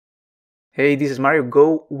Hey, this is Mario.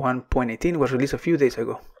 Go 1.18 was released a few days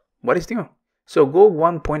ago. What is new? So Go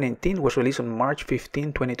 1.18 was released on March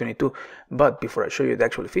 15, 2022. But before I show you the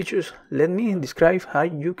actual features, let me describe how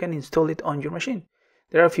you can install it on your machine.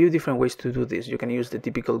 There are a few different ways to do this. You can use the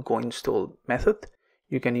typical Go install method.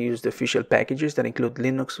 You can use the official packages that include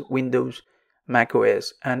Linux, Windows,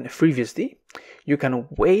 macOS, and FreeBSD. You can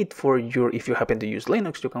wait for if you happen to use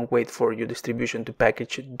Linux, you can wait for your distribution to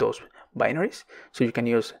package those binaries. So you can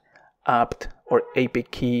use apt or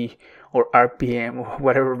apk or rpm or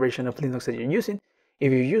whatever version of Linux that you're using.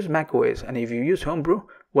 If you use macOS and if you use homebrew,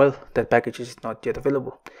 well, that package is not yet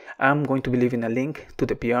available. I'm going to be leaving a link to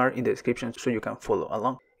the PR in the description so you can follow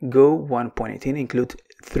along. Go 1.18 includes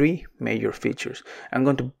 3 major features. I'm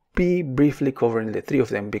going to be briefly covering the 3 of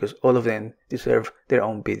them because all of them deserve their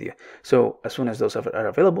own video. So as soon as those are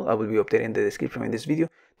available, I will be updating the description in this video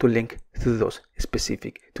to link to those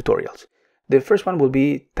specific tutorials. The first one will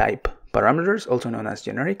be type parameters, also known as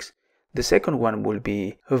generics. The second one will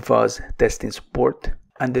be Fuzz testing support.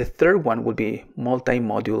 And the third one will be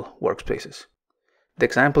multi-module workspaces. The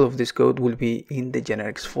example of this code will be in the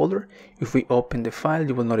generics folder. If we open the file,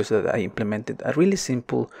 you will notice that I implemented a really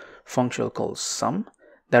simple function called sum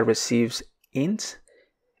that receives ints.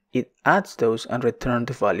 It adds those and returns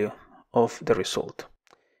the value of the result.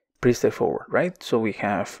 Pretty straightforward, right? So we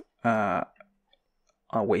have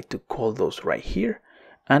a way to call those right here,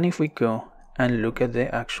 and if we go and look at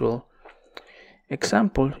the actual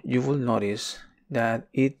example, you will notice that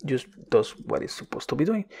it just does what it's supposed to be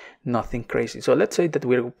doing, nothing crazy. So let's say that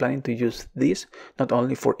we're planning to use this not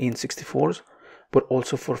only for int64s but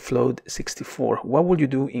also for float 64. What would you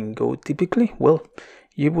do in Go typically? Well,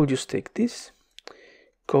 you will just take this,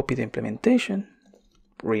 copy the implementation,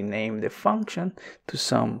 rename the function to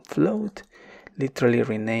some float, literally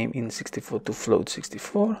rename int64 to float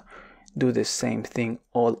 64, do the same thing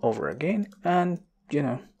all over again, and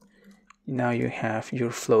now you have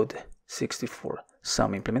your float 64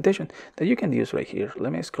 sum implementation that you can use right here.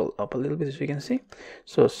 Let me scroll up a little bit so you can see.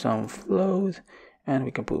 So some float, and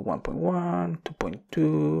we can put 1.1,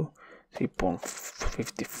 2.2,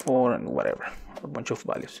 3.54 and whatever, a bunch of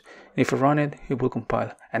values. And if you run it, it will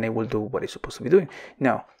compile and it will do what it's supposed to be doing.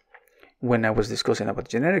 Now, when I was discussing about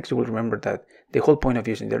generics, you will remember that the whole point of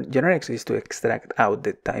using the generics is to extract out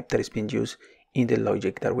the type that is being used in the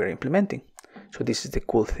logic that we're implementing. So this is the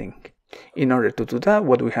cool thing. In order to do that,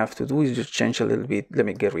 what we have to do is just change a little bit. Let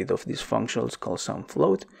me get rid of these functions called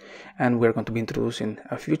SumFloat, and we're going to be introducing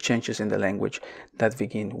a few changes in the language that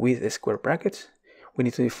begin with square brackets. We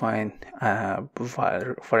need to define a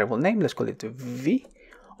variable name. Let's call it v,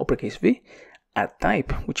 uppercase V, a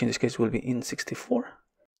type, which in this case will be int64.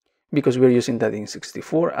 Because we're using that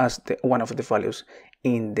int64 as one of the values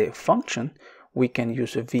in the function, we can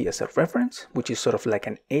use a v as a reference, which is sort of like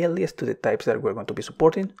an alias to the types that we're going to be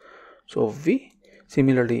supporting. So v,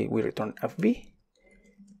 similarly we return a v,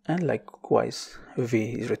 and likewise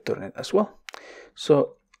v is returned as well.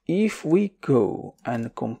 So if we go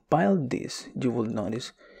and compile this, you will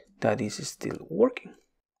notice that this is still working.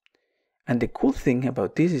 And the cool thing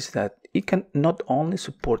about this is that it can not only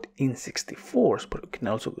support int64s, but it can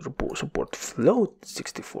also support float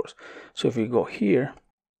 64s. So if we go here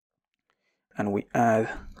and we add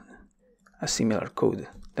a similar code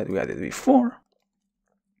that we added before,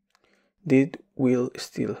 it will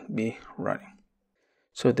still be running.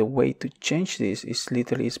 So the way to change this is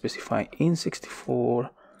literally specify int64,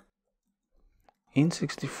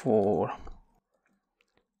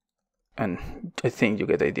 and I think you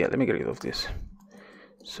get the idea. Let me get rid of this.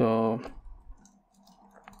 So,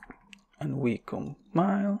 and we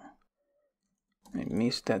compile, I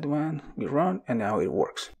missed that one, we run, and now it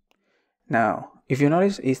works. Now, if you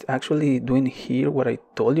notice, it's actually doing here what I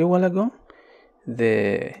told you a while ago.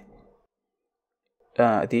 The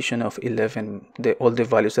addition of 11, all the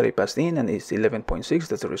values that I passed in, and it's 11.6,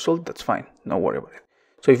 that's the result, that's fine, no worry about it.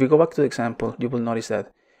 So if we go back to the example, you will notice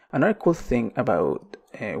that another cool thing about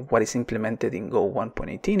what is implemented in Go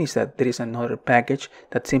 1.18 is that there is another package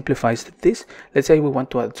that simplifies this. Let's say we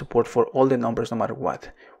want to add support for all the numbers no matter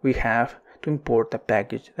what. We have to import a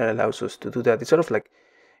package that allows us to do that. It sort of like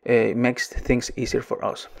makes things easier for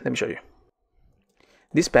us. Let me show you.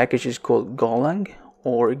 This package is called Golang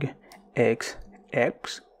org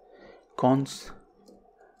xx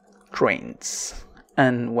constraints.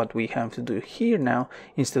 And what we have to do here now,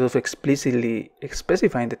 instead of explicitly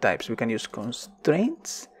specifying the types, we can use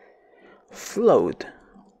constraints, float,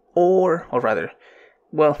 or rather,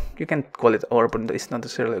 well, you can call it or, but it's not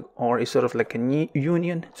necessarily or. It's sort of like a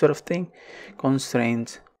union sort of thing.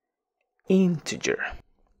 Constraints integer.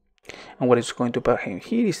 And what is going to happen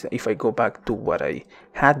here is that if I go back to what I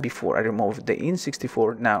had before, I removed the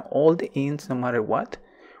int64. Now all the ints, no matter what,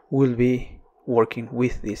 will be working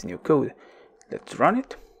with this new code. Let's run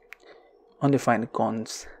it. Undefined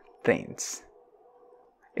constraints.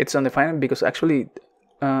 It's undefined because actually,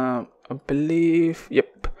 I believe,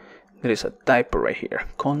 yep, there is a typo right here,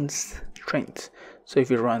 constraints. So if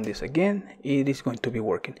we run this again, it is going to be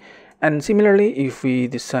working. And similarly, if we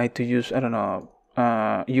decide to use, I don't know,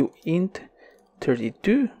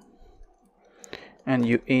 uint32 and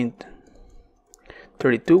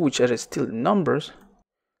uint32, which are still numbers,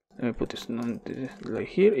 let me put this like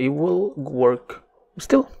here, it will work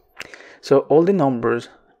still. So all the numbers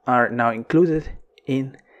are now included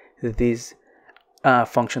in this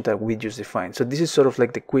function that we just defined. So this is sort of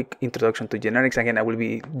like the quick introduction to generics. Again, I will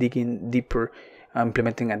be digging deeper,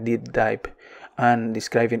 implementing a deep dive and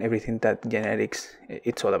describing everything that generics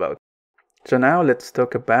it's all about. So now let's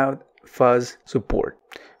talk about Fuzz support.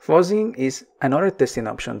 Fuzzing is another testing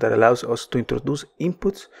option that allows us to introduce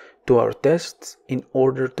inputs to our tests in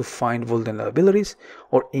order to find vulnerabilities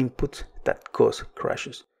or inputs that cause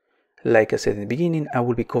crashes. Like I said in the beginning, I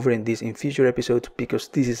will be covering this in future episodes because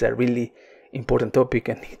this is a really important topic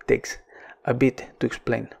and it takes a bit to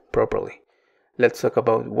explain properly. Let's talk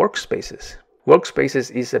about Workspaces.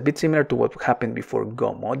 Workspaces is a bit similar to what happened before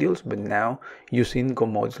Go modules, but now using Go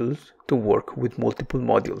modules to work with multiple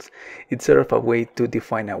modules. It's sort of a way to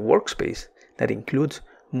define a workspace that includes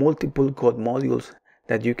multiple Go modules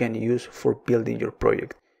that you can use for building your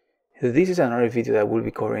project. This is another video that I will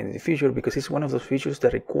be covering in the future because it's one of those features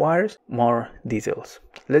that requires more details.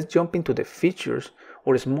 Let's jump into the features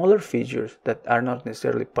or smaller features that are not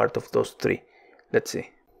necessarily part of those three. Let's see.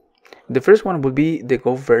 The first one will be the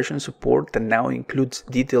Go version support that now includes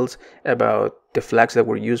details about the flags that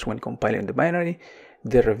were used when compiling the binary,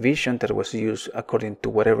 the revision that was used according to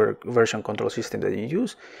whatever version control system that you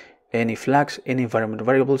use, any flags, any environment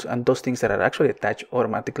variables, and those things that are actually attached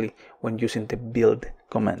automatically when using the build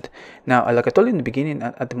command. Now, like I told you in the beginning,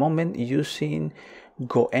 at the moment using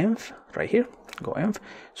goenv right here, goenv.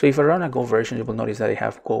 So if I run a Go version, you will notice that I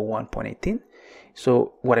have Go 1.18.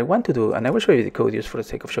 So what I want to do, and I will show you the code just for the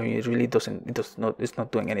sake of showing you, it's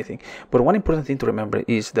not doing anything. But one important thing to remember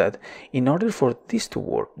is that in order for this to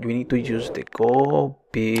work, you need to use the go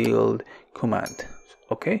build command,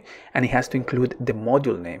 okay? And it has to include the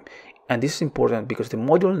module name. And this is important because the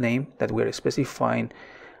module name that we are specifying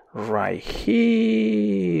right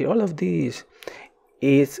here, all of this,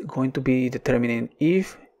 is going to be determining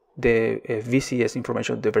if the VCS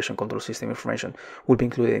information, the version control system information, will be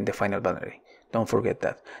included in the final binary. Don't forget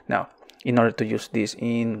that. Now, in order to use this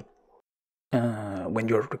in when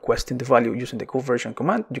you're requesting the value using the go version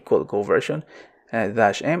command, you call go version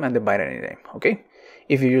 -m and the binary name. Okay.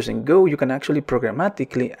 If you're using Go, you can actually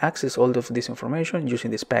programmatically access all of this information using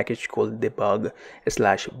this package called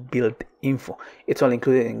debug/build-info. It's all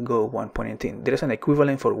included in Go 1.18. There is an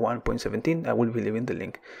equivalent for 1.17. I will be leaving the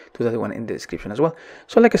link to that one in the description as well.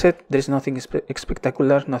 So like I said, there's nothing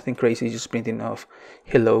spectacular, nothing crazy, just printing off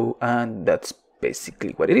hello, and that's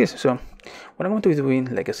basically what it is. So what I'm going to be doing,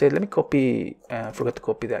 like I said, let me copy, forgot to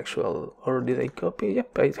copy the actual, or did I copy?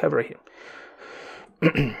 Yep, I have right here.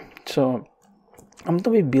 So I'm going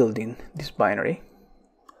to be building this binary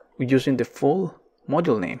using the full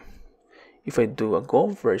module name. If I do a go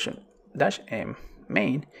version -m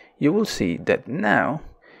main, you will see that now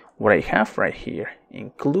what I have right here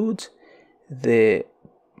includes the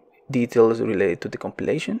details related to the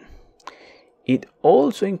compilation. It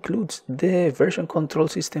also includes the version control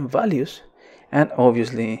system values, and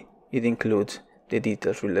obviously it includes the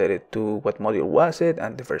details related to what module was it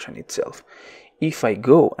and the version itself. If I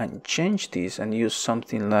go and change this and use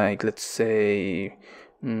something like, let's say,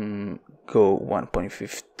 Go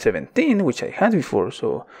 1.17, which I had before,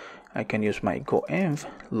 so I can use my goenv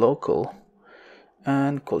local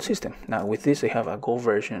and call system. Now with this I have a Go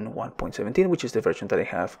version 1.17, which is the version that I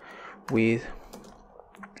have with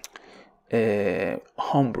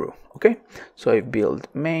homebrew. Okay, so I build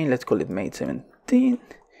main, let's call it main 17.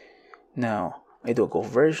 Now I do Go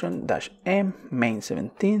version -m main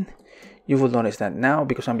 17. You will notice that now,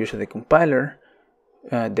 because I'm using the compiler,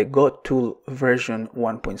 the Go tool version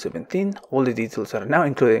 1.17, all the details are now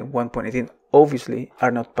included in 1.18, obviously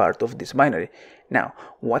are not part of this binary. Now,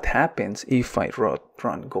 what happens if I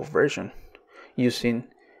run Go version using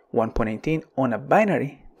 1.18 on a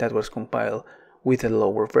binary that was compiled with a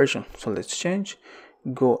lower version? So let's change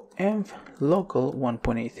goenv local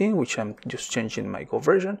 1.18, which I'm just changing my Go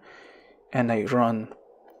version, and I run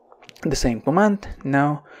the same command.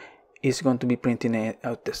 Now is going to be printing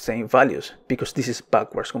out the same values because this is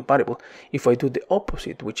backwards compatible. If I do the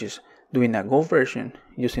opposite, which is doing a Go version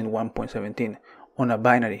using 1.17 on a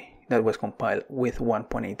binary that was compiled with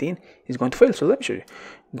 1.18, it's going to fail. So let me show you.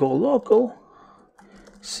 Go local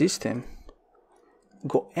system,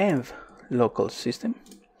 go env local system,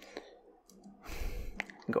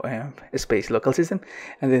 go env space local system,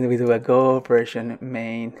 and then we do a go version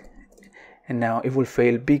main, and now it will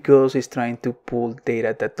fail because it's trying to pull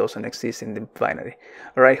data that doesn't exist in the binary.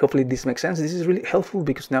 All right, hopefully this makes sense. This is really helpful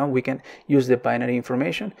because now we can use the binary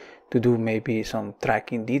information to do maybe some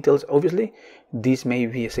tracking details. Obviously, this may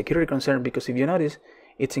be a security concern because if you notice,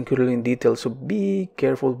 it's included in details. So be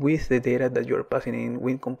careful with the data that you're passing in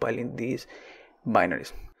when compiling these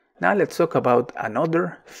binaries. Now let's talk about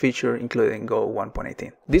another feature included in Go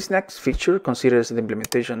 1.18. This next feature considers the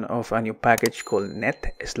implementation of a new package called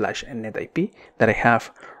net/netip that I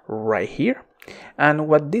have right here. And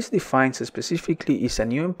what this defines specifically is a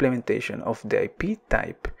new implementation of the IP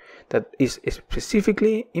type that is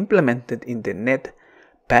specifically implemented in the net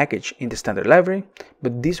package in the standard library,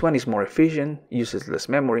 but this one is more efficient, uses less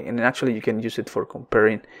memory, and actually you can use it for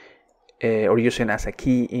comparing or using as a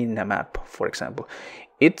key in a map, for example.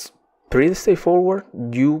 It's pretty straightforward.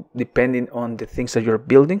 You, depending on the things that you're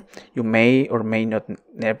building, you may or may not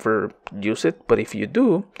never use it, but if you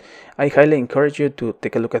do, I highly encourage you to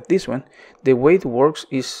take a look at this one. The way it works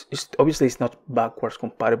is obviously it's not backwards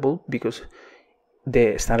compatible because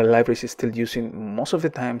the standard library is still using most of the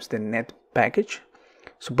times the net package.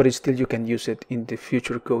 So, but still you can use it in the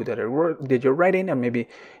future code that you're writing and maybe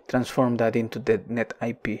transform that into the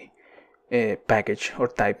netip package or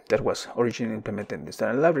type that was originally implemented in the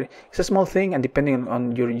standard library. It's a small thing, and depending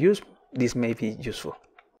on your use, this may be useful.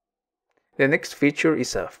 The next feature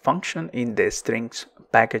is a function in the strings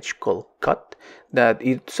package called cut that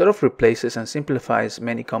it sort of replaces and simplifies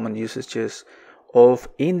many common usages of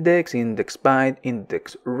index, index bind,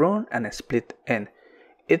 index run, and a split n.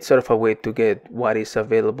 It's sort of a way to get what is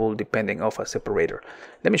available depending on a separator.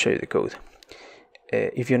 Let me show you the code.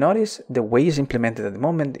 If you notice, the way it's implemented at the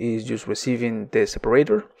moment is just receiving the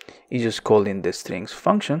separator. It's just calling the strings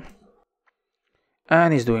function,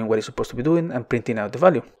 and it's doing what it's supposed to be doing and printing out the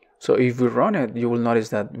value. So if we run it, you will notice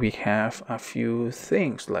that we have a few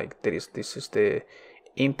things like this is the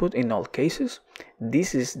input in all cases.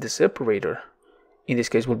 This is the separator. In this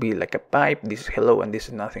case will be like a pipe. This is hello and this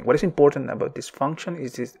is nothing. What is important about this function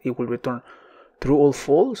is it will return true or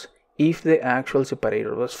false if the actual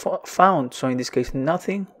separator was found. So in this case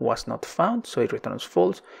nothing was not found, so it returns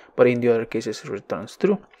false, but in the other cases it returns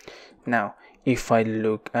true. Now if I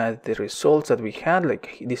look at the results that we had,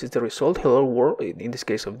 like this is the result, hello world. In this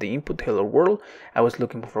case of the input, hello world, I was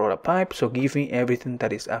looking for a pipe, so give me everything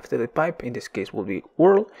that is after the pipe. In this case will be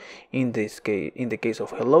world. In this case, in the case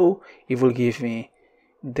of hello, it will give me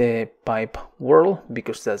the pipe world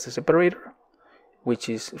because that's the separator, which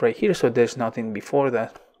is right here, so there's nothing before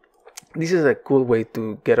that. This is a cool way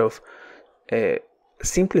to get off,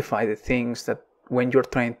 simplify the things that when you're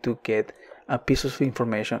trying to get a piece of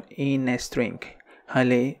information in a string.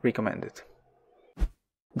 Highly recommended.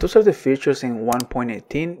 Those are the features in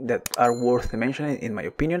 1.18 that are worth mentioning in my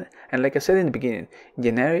opinion, and like I said in the beginning,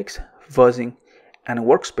 generics, fuzzing, and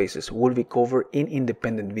workspaces will be covered in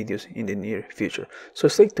independent videos in the near future. So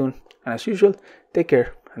stay tuned, and as usual, take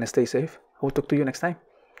care and stay safe. I will talk to you next time.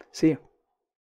 See you.